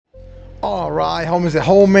Alright,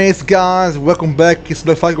 homies, guys, welcome back. It's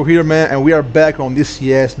BlackFalco here, man, and we are back on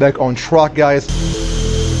DCS, back on track, guys.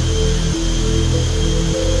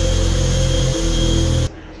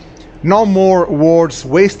 No more words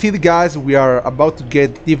wasted, guys. We are about to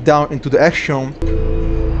get deep down into the action.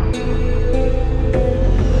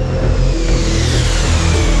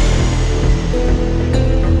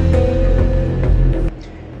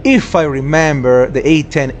 If I remember the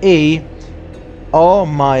A-10A, oh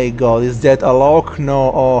my god, is that a lock?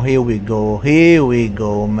 No, oh, here we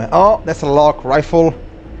go, man. Oh, that's a lock rifle.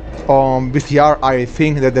 BTR, I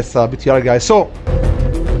think that's a BTR, guys. So,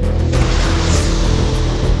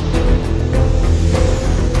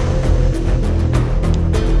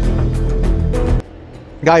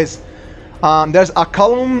 guys, there's a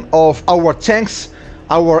column of our tanks.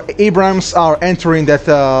 Our Abrams are entering that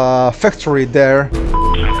factory there.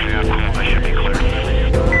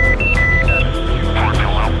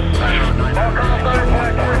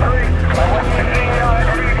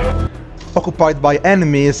 Occupied by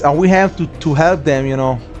enemies, and we have to help them, you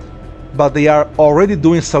know, but they are already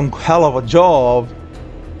doing some hell of a job.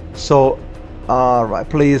 So alright,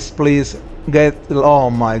 please get, oh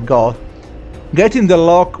my god, getting the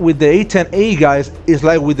lock with the A-10A, guys, is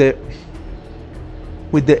like with the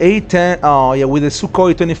A-10, oh yeah, with the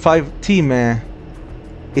Sukhoi 25T, man.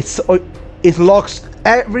 It locks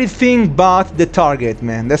everything but the target,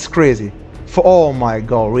 man. That's crazy. Oh my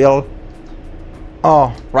god, real.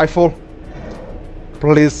 Oh, rifle,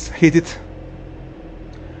 please hit it.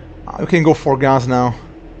 We can go for guns now.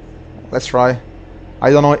 Let's try. I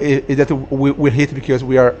don't know if that will hit because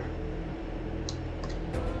we are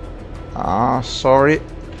sorry.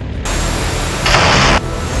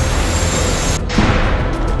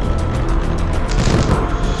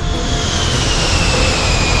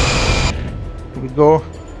 Here we go.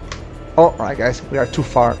 Oh, right, guys, we are too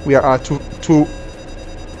far. We are too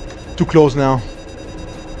close now.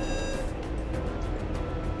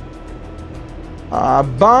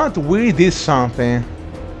 But we did something.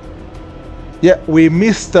 Yeah, we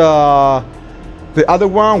missed the other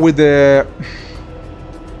one with the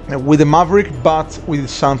Maverick, but we did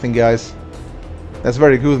something, guys. That's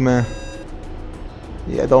very good, man.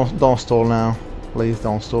 Yeah, don't stall now, please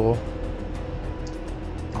don't stall.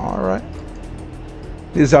 All right,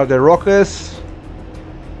 these are the rockets.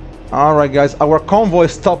 All right, guys, our convoy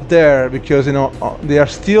stopped there because, you know, they are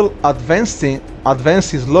still advancing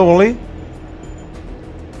slowly.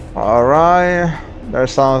 Alright,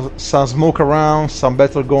 there's some smoke around, some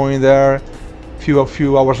battle going there a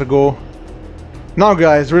few hours ago. Now,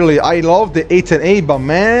 guys, really, I love the A-10A, but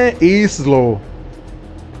man, it's slow.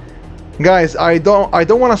 Guys, I don't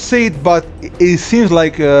want to say it, but it seems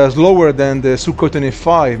like slower than the Sukhoi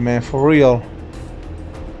 25, man, for real.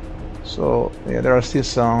 So yeah, there are still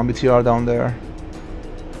some BTR down there.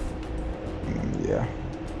 Yeah.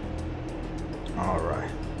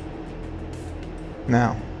 Alright.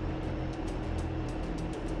 Now,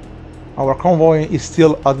 our convoy is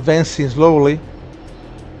still advancing slowly.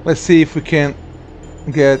 Let's see if we can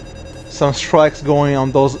get some strikes going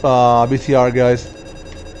on those BTR, guys.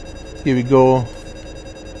 Here we go.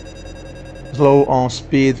 Slow on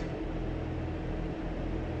speed.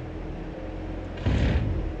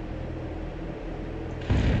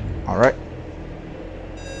 Alright.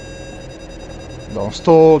 Don't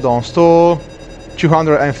stall, don't stall.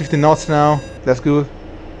 250 knots now. That's good.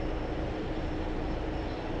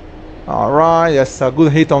 Alright, that's a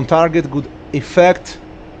good hit on target, good effect.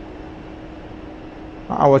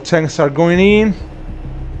 Our tanks are going in.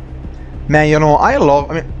 Man, you know, I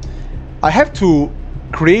mean, I have to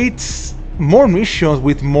create more missions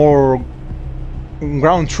with more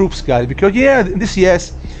ground troops, guys, because yeah,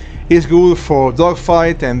 DCS is good for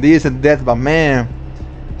dogfight and this and that, but man,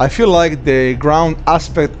 I feel like the ground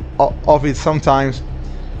aspect of it sometimes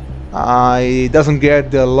it doesn't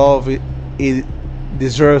get the love it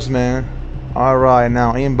deserves, man. Alright,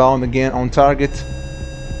 now inbound again on target.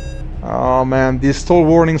 Oh man, these stall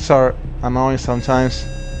warnings are annoying sometimes.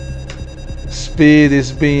 Speed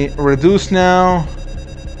is being reduced now.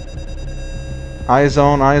 Eyes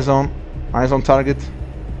on target.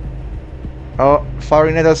 Oh,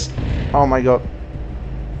 firing at us. Oh my god.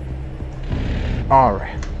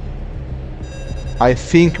 Alright, I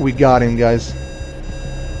think we got him, guys.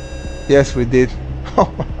 Yes, we did.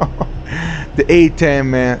 The A-10,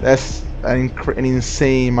 man, that's an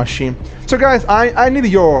insane machine. So, guys, I need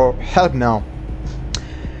your help now.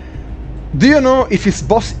 Do you know if it's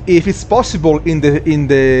possible in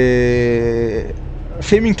the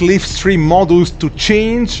Flaming Cliff stream modules to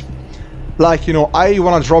change, like, you know, I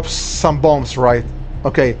wanna drop some bombs, right?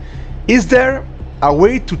 Okay, is there a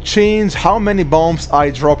way to change how many bombs I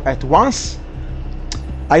drop at once.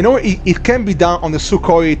 I know it can be done on the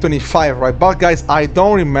Sukhoi 25, right? But guys, I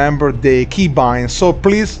don't remember the keybind. So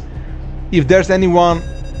please, if there's anyone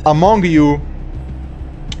among you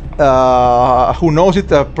who knows it,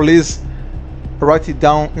 please write it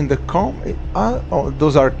down in the oh,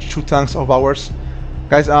 those are 2 tanks of ours.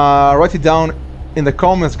 Guys, write it down in the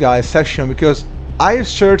comments, guys, section, because I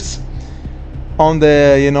searched on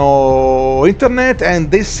the internet and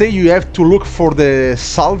they say you have to look for the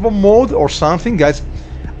salvo mode or something, guys.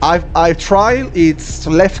 I've tried, it's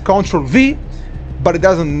left control V, but it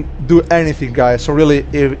doesn't do anything, guys. So really,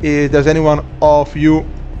 if there's anyone of you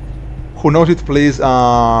who knows it, please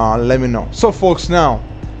let me know. So folks, now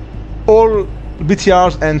all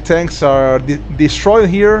BTRs and tanks are destroyed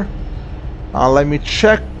here. Let me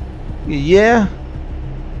check. Yeah.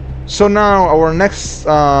 So now our next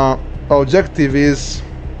objective is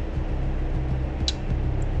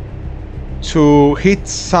to hit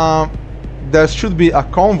some. There should be a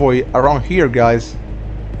convoy around here, guys,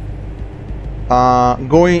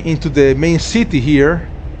 going into the main city here.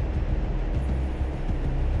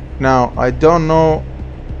 Now I don't know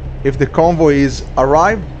if the convoy is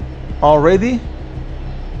arrived already.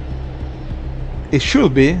 It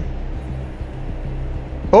should be.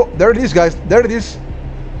 Oh, there it is, guys. There it is.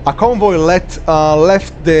 A convoy left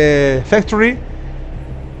the factory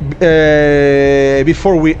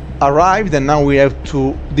before we arrived, and now we have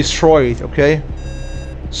to destroy it. Okay,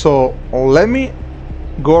 so let me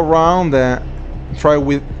go around and try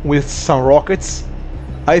with some rockets.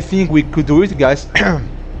 I think we could do it, guys.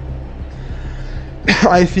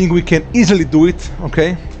 I think we can easily do it.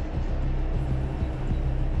 Okay,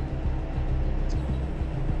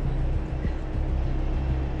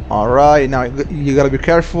 all right, now you gotta be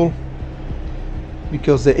careful,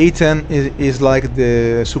 because the A-10 is like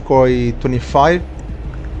the Sukhoi 25.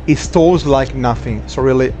 It stalls like nothing. So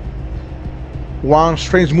really, one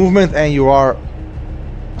strange movement and you are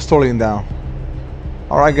stalling down.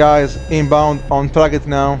 Alright guys, inbound on target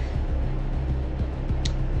now.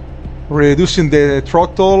 Reducing the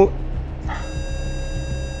throttle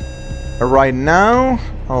right now.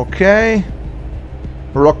 Okay.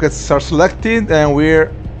 Rockets are selected and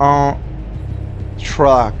we're on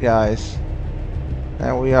track, guys.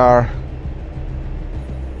 And we are.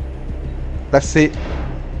 Let's see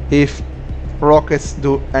if rockets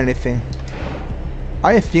do anything.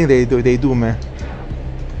 I think they do, man.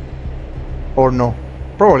 Or no?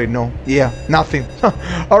 Probably no. Yeah, nothing.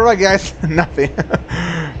 Alright guys, nothing.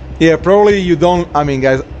 Yeah, probably you don't. I mean,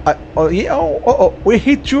 guys, yeah, we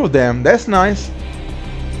hit 2 of them. That's nice.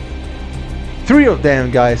 3 of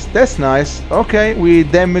them, guys. That's nice. Okay, we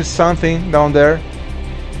damaged something down there.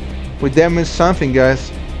 We damaged something,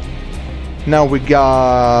 guys. Now we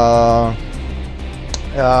got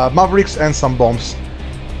Mavericks and some bombs.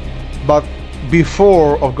 But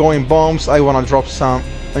before of going bombs, I wanna drop some.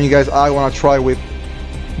 I mean, guys, I wanna try with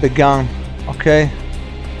the gun. Okay.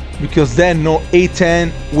 Because then no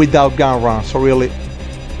A-10 without gun run. So really,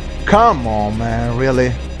 come on, man,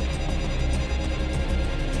 really.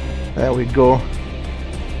 There we go.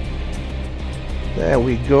 There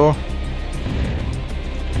we go.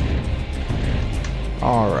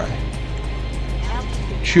 All right.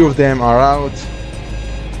 2 of them are out.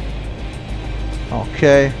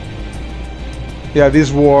 Okay. Yeah,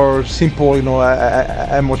 these were simple, you know,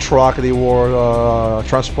 ammo truck. They were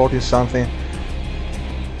transporting something.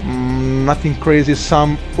 Nothing crazy,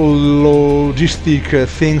 some logistic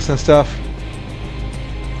things and stuff.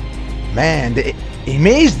 Man,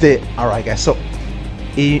 alright guys, so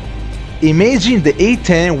imagine the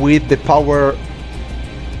A-10 with the power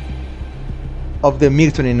of the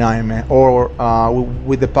MiG-29, man, or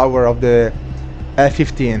with the power of the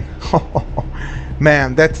F-15.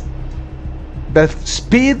 Man, that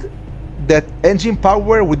speed, that engine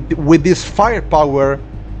power with this firepower,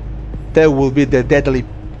 that will be the deadly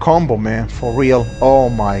combo, man, for real. Oh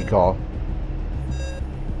my god.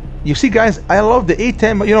 You see, guys, I love the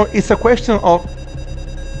A-10, but you know, it's a question of,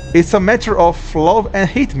 it's a matter of love and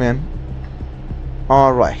hate, man.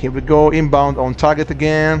 All right, here we go, inbound on target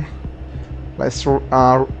again. Let's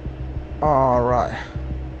all right.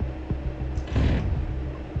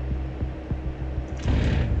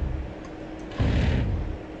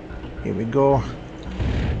 Here we go.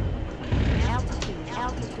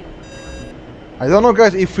 I don't know,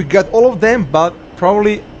 guys, if we got all of them, but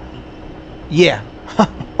probably, yeah.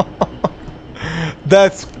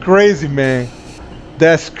 That's crazy, man.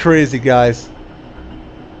 That's crazy, guys.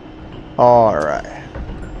 All right.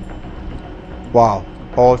 Wow.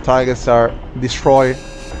 All targets are destroyed.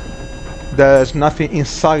 There's nothing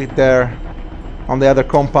inside there. on the other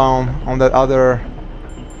compound, on the other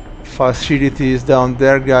facilities down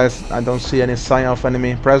there, guys. I don't see any sign of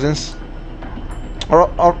enemy presence.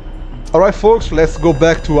 Alright folks, let's go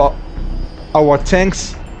back to our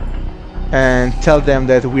tanks and tell them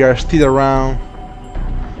that we are still around.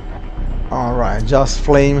 Alright, just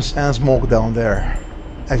flames and smoke down there,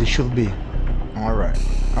 as it should be.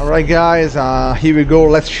 Alright guys, here we go.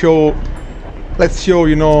 Let's show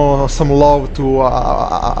you know, some love to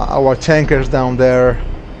our tankers down there.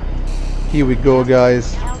 Here we go,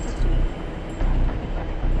 guys.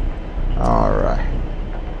 Alright,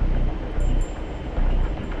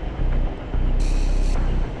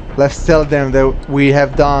 let's tell them that we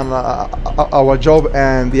have done our job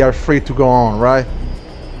and they are free to go on, right?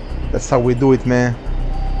 That's how we do it, man.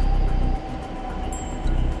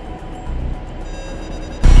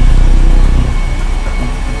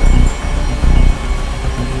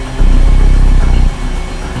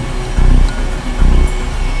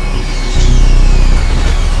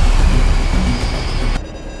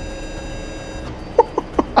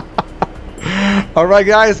 Alright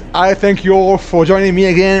guys, I thank you all for joining me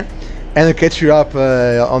again, and I'll catch you up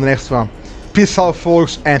on the next one. Peace out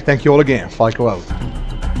folks, and thank you all again. Falco out.